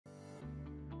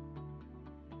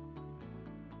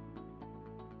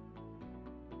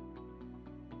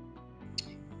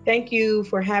Thank you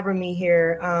for having me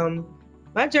here.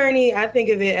 My journey, I think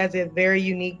of it as a very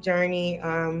unique journey.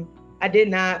 I did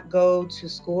not go to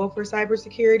school for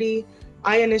cybersecurity.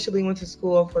 I initially went to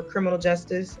school for criminal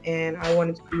justice and I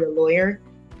wanted to be a lawyer.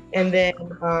 And then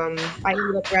I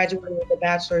ended up graduating with a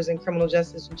bachelor's in criminal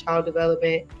justice and child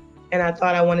development. And I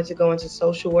thought I wanted to go into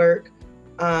social work.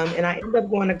 And I ended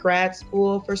up going to grad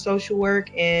school for social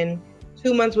work. And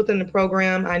 2 months within the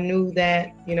program, I knew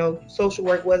that, social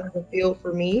work wasn't the field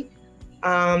for me.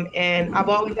 And I've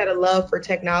always had a love for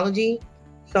technology.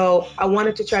 So I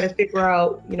wanted to try to figure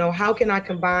out, how can I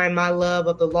combine my love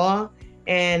of the law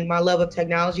and my love of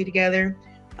technology together.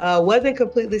 Wasn't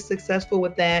completely successful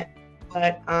with that,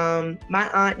 but my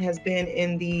aunt has been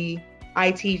in the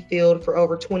IT field for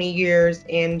over 20 years,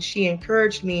 and she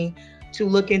encouraged me to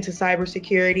look into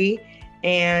cybersecurity.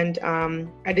 And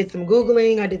I did some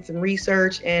Googling, I did some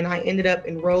research, and I ended up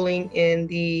enrolling in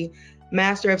the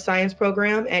Master of Science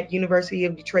program at University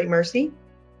of Detroit Mercy.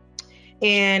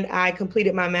 And I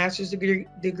completed my master's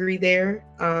degree there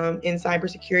in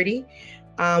cybersecurity.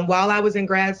 While I was in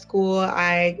grad school,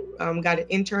 I got an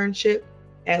internship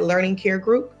at Learning Care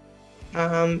Group.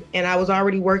 And I was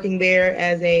already working there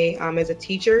as a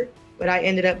teacher, but I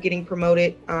ended up getting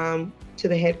promoted to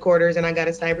the headquarters, and I got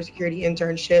a cybersecurity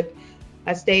internship.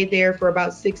 I stayed there for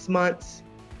about 6 months,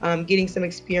 getting some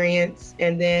experience,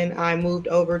 and then I moved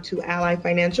over to Ally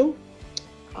Financial.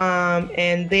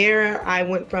 And there I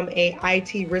went from a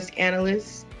IT Risk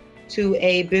Analyst to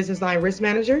a business line risk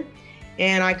manager.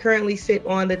 And I currently sit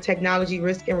on the technology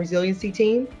risk and resiliency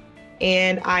team.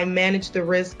 And I manage the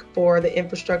risk for the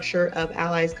infrastructure of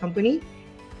Ally's company.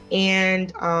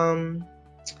 And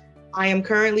I am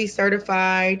currently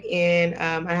certified in,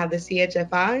 I have the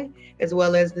CHFI as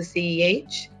well as the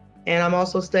CEH. And I'm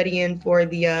also studying for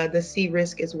the C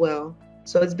risk as well.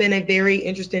 So it's been a very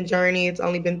interesting journey. It's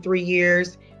only been 3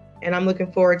 years, and I'm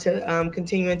looking forward to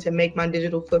continuing to make my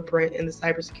digital footprint in the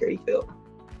cybersecurity field.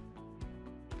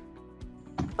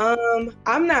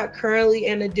 I'm not currently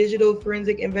in a digital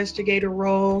forensic investigator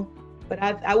role, but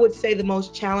I would say the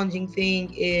most challenging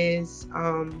thing is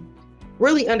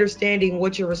really understanding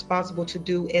what you're responsible to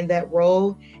do in that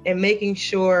role and making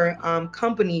sure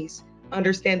companies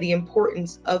understand the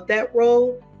importance of that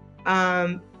role.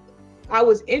 I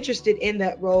was interested in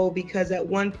that role because at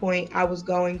one point I was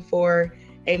going for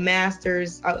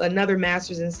another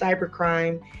master's in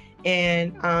cybercrime.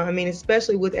 And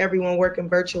especially with everyone working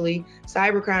virtually,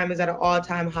 cybercrime is at an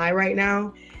all-time high right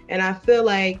now. And I feel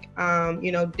like,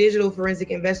 digital forensic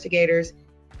investigators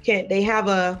they have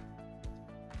a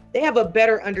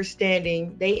better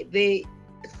understanding.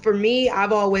 For me,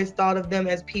 I've always thought of them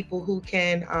as people who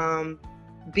can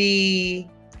be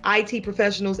IT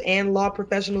professionals and law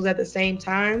professionals at the same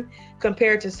time,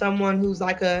 compared to someone who's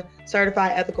like a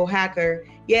certified ethical hacker.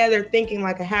 Yeah, they're thinking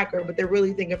like a hacker, but they're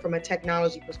really thinking from a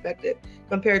technology perspective.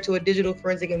 Compared to a digital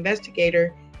forensic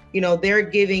investigator, they're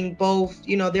giving both,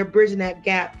 they're bridging that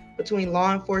gap between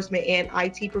law enforcement and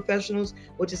IT professionals,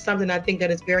 which is something I think that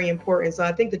is very important. So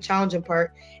I think the challenging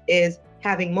part is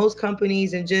having most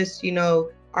companies and just,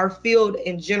 our field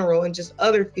in general and just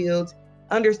other fields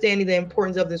understanding the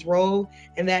importance of this role,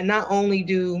 and that not only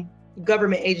do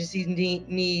government agencies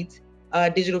need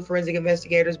digital forensic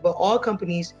investigators, but all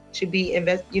companies should be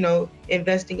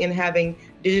investing in having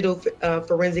digital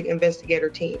forensic investigator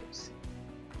teams.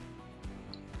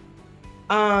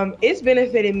 It's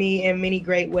benefited me in many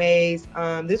great ways.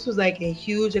 This was like a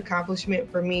huge accomplishment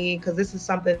for me because this is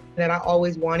something that I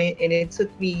always wanted, and it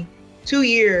took me 2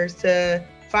 years to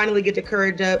finally get the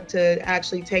courage up to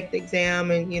actually take the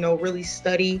exam and, really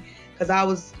study, because I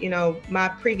was, my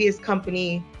previous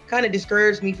company kind of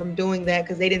discouraged me from doing that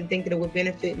because they didn't think that it would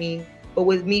benefit me. But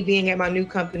with me being at my new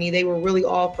company, they were really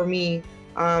all for me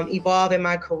evolving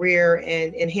my career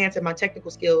and enhancing my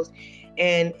technical skills.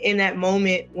 And in that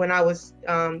moment when I was,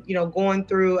 going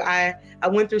through, I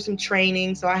went through some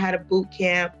training. So I had a boot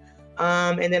camp.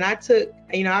 And then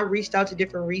I reached out to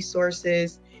different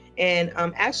resources and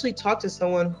actually talked to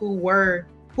someone who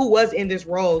was in this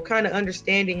role, kind of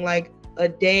understanding like a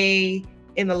day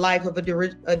in the life of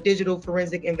a digital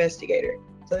forensic investigator.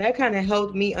 So that kind of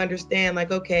helped me understand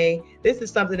like, okay, this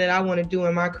is something that I want to do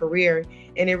in my career.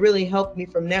 And it really helped me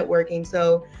from networking.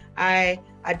 So I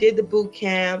did the boot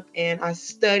camp and I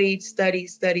studied.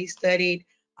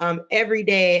 Every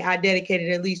day I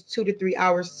dedicated at least 2 to 3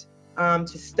 hours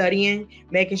to studying,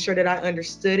 making sure that I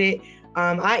understood it.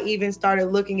 I even started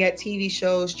looking at TV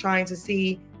shows, trying to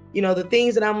see, the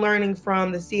things that I'm learning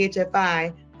from the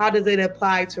CHFI. How does it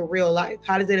apply to real life?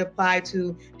 How does it apply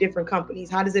to different companies?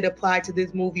 How does it apply to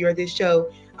this movie or this show?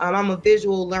 I'm a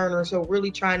visual learner, so really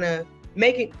trying to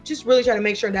just really trying to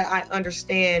make sure that I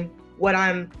understand what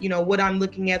I'm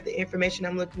looking at, the information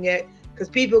I'm looking at, because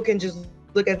people can just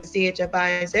look at the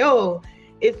CHFI and say,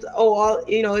 it's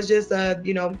just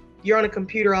you're on a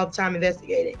computer all the time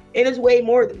investigating, and it's way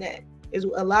more than that. It's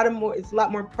a lot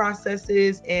more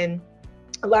processes and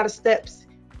a lot of steps,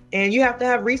 and you have to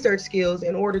have research skills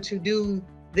in order to do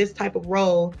this type of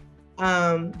role.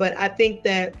 But I think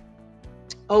that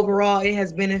overall it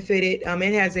has benefited.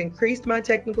 It has increased my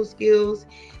technical skills.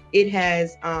 It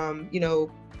has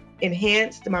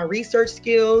enhanced my research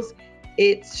skills.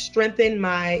 It strengthened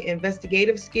my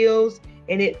investigative skills,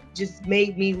 and it just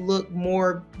made me look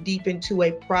more deep into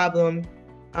a problem,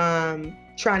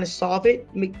 trying to solve it,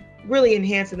 really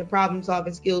enhancing the problem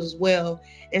solving skills as well,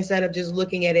 instead of just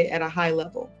looking at it at a high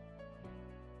level.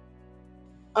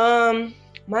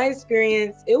 My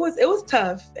experience, it was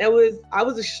tough. I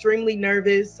was extremely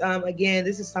nervous. Again,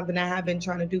 this is something I have been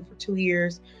trying to do for 2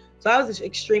 years. So I was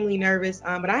extremely nervous,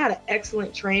 but I had an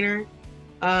excellent trainer.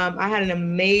 I had an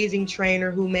amazing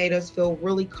trainer who made us feel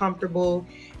really comfortable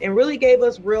and really gave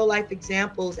us real life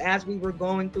examples as we were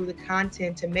going through the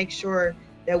content to make sure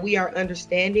that we are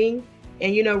understanding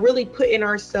and, really putting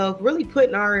our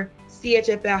CHFI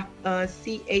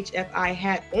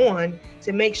hat on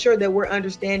to make sure that we're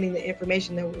understanding the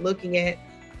information that we're looking at.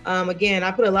 Again, I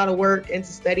put a lot of work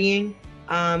into studying.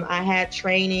 I had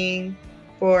training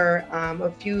for I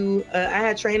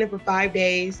had training for 5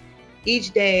 days.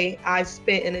 Each day I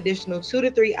spent an additional 2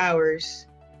 to 3 hours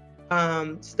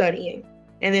studying.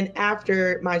 And then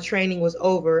after my training was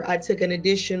over, I took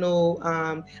additional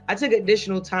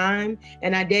time,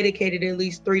 and I dedicated at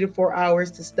least 3 to 4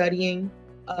 hours to studying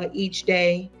each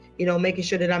day, making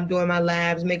sure that I'm doing my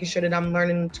labs, making sure that I'm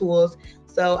learning the tools.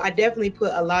 So I definitely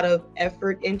put a lot of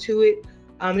effort into it.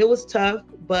 It was tough,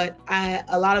 but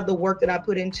a lot of the work that I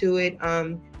put into it,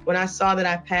 when I saw that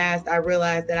I passed, I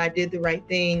realized that I did the right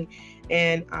thing.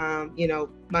 And,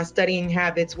 my studying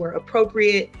habits were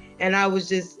appropriate. And I was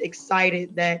just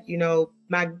excited that,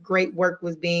 my great work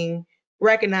was being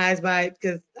recognized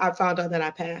because I found out that I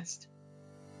passed.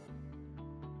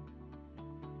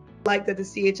 Like that the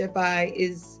CHFI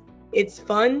it's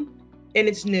fun and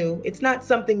it's new. It's not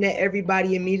something that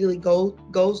everybody immediately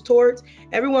goes towards.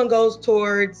 Everyone goes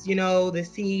towards, the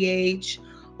CEH,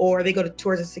 or they go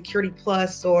towards a Security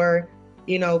Plus, or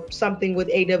something with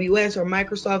AWS or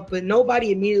Microsoft, but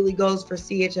nobody immediately goes for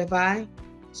CHFI.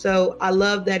 So I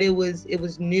love that it was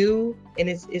new, and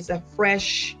it's a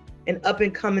fresh and up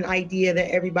and coming idea that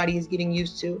everybody is getting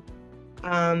used to.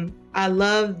 I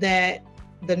love that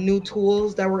the new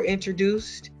tools that were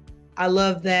introduced. I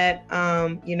love that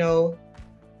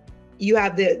you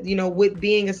have with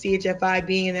being a CHFI,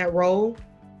 being in that role,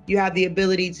 you have the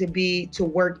ability to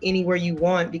work anywhere you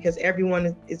want, because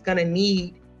everyone is going to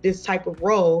need this type of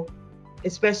role,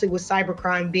 especially with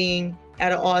cybercrime being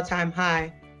at an all-time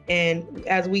high. And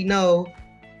as we know,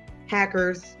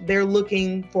 hackers, they're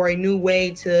looking for a new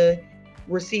way to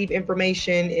receive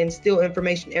information and steal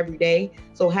information every day.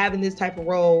 So having this type of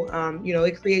role,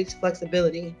 it creates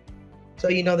flexibility. So,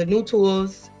 the new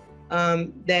tools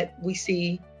that we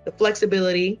see, the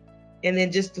flexibility, and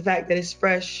then just the fact that it's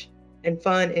fresh and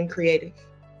fun and creative.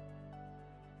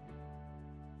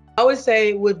 I would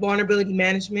say with vulnerability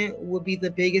management would be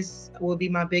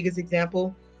my biggest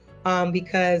example,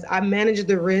 because I manage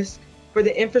the risk for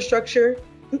the infrastructure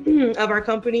of our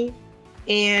company.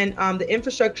 And the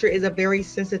infrastructure is a very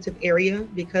sensitive area,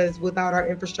 because without our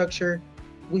infrastructure,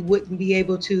 we wouldn't be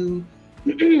able to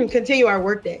continue our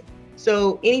workday.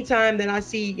 So anytime that I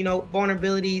see,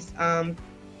 vulnerabilities,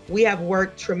 we have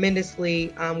worked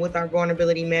tremendously with our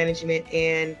vulnerability management,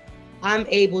 and I'm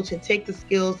able to take the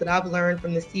skills that I've learned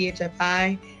from the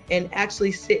CHFI and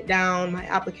actually sit down my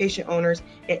application owners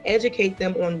and educate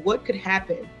them on what could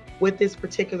happen with this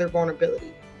particular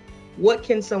vulnerability. What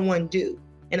can someone do?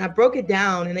 And I broke it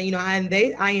down, and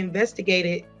I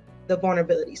investigated the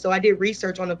vulnerability. So I did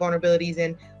research on the vulnerabilities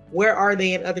and where are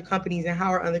they in other companies and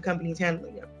how are other companies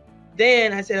handling them.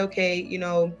 Then I said, okay,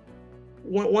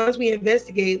 once we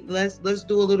investigate, let's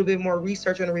do a little bit more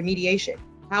research on the remediation.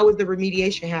 How is the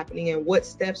remediation happening, and what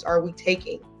steps are we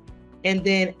taking? And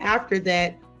then after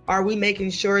that, are we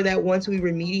making sure that once we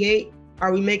remediate,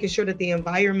 are we making sure that the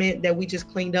environment that we just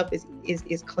cleaned up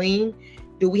is clean?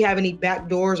 Do we have any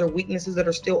backdoors or weaknesses that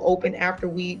are still open after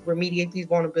we remediate these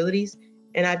vulnerabilities?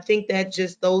 And I think that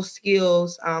just those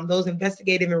skills, those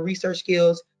investigative and research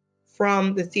skills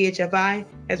from the CHFI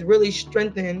has really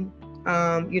strengthened,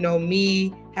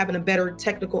 me having a better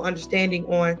technical understanding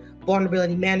on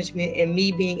vulnerability management, and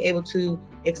me being able to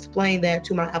explain that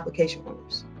to my application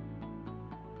owners.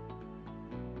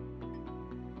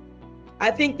 I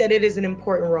think that it is an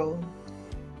important role.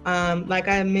 Like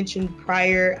I mentioned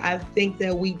prior, I think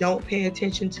that we don't pay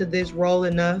attention to this role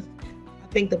enough. I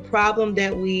think the problem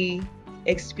that we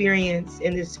experience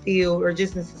in this field or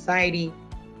just in society,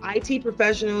 IT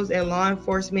professionals and law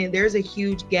enforcement, there's a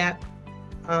huge gap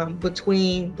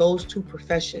between those two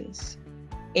professions.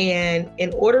 And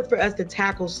in order for us to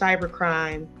tackle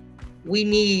cybercrime, we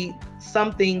need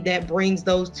something that brings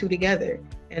those two together.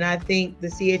 And I think the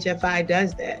CHFI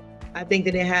does that. I think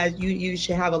that it has, you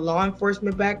should have a law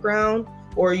enforcement background,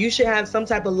 or you should have some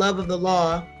type of love of the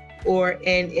law,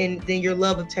 and then your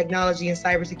love of technology and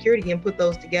cybersecurity, and put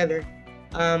those together.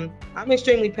 I'm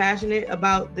extremely passionate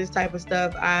about this type of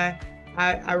stuff. I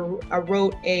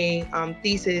wrote a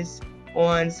thesis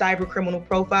on cyber criminal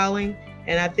profiling,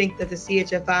 and I think that the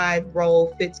CHFI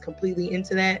role fits completely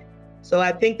into that. So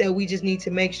I think that we just need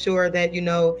to make sure that,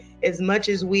 as much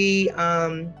as we,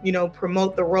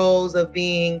 promote the roles of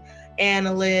being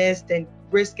analysts and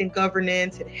risk and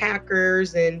governance and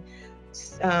hackers and,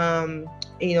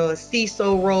 a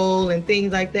CISO role and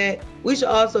things like that, we should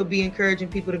also be encouraging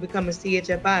people to become a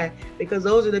CHFI, because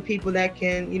those are the people that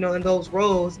can, in those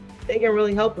roles, they can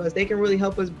really help us. They can really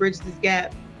help us bridge this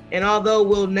gap. And although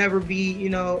we'll never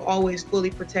be, always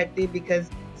fully protected, because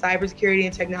cybersecurity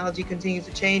and technology continues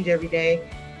to change every day,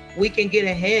 we can get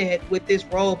ahead with this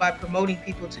role by promoting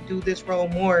people to do this role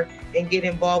more and get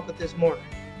involved with this more.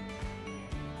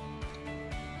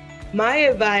 My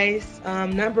advice,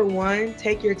 number one,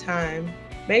 take your time.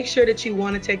 Make sure that you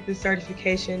want to take this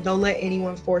certification. Don't let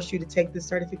anyone force you to take this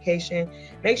certification.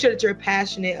 Make sure that you're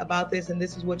passionate about this and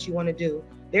this is what you want to do.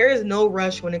 There is no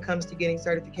rush when it comes to getting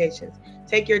certifications.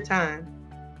 Take your time.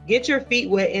 Get your feet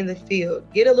wet in the field.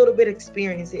 Get a little bit of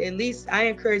experience. At least, I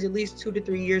encourage at least 2 to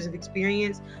 3 years of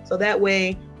experience. So that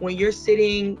way, when you're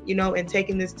sitting, and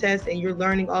taking this test and you're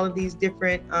learning all of these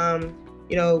different,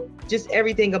 just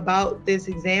everything about this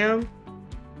exam,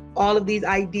 all of these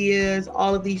ideas,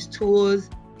 all of these tools,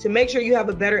 to make sure you have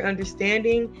a better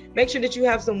understanding, make sure that you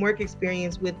have some work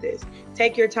experience with this.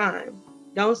 Take your time.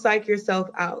 Don't psych yourself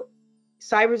out.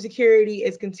 Cybersecurity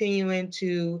is continuing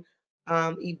to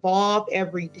evolve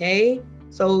every day.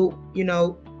 So,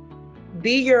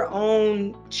 be your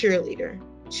own cheerleader.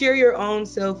 Cheer your own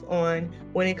self on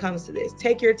when it comes to this.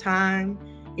 Take your time,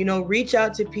 reach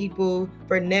out to people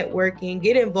for networking,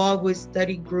 get involved with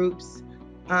study groups.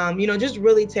 Just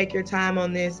really take your time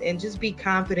on this and just be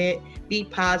confident, be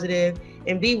positive,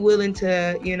 and be willing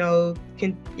to,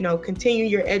 continue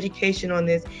your education on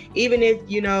this. Even if,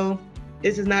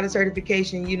 this is not a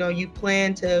certification, you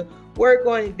plan to work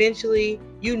on eventually,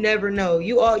 you never know.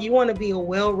 You want to be a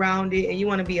well-rounded and you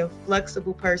want to be a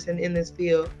flexible person in this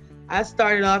field. I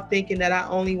started off thinking that I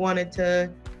only wanted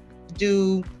to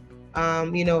do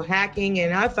hacking,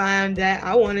 and I find that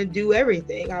I want to do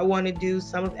everything. I want to do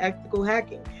some of ethical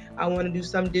hacking. I want to do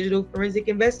some digital forensic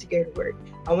investigator work.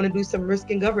 I want to do some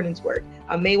risk and governance work.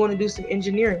 I may want to do some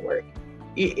engineering work.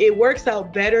 It works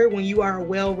out better when you are a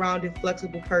well-rounded,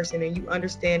 flexible person and you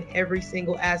understand every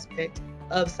single aspect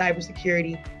of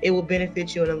cybersecurity. It will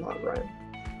benefit you in the long run.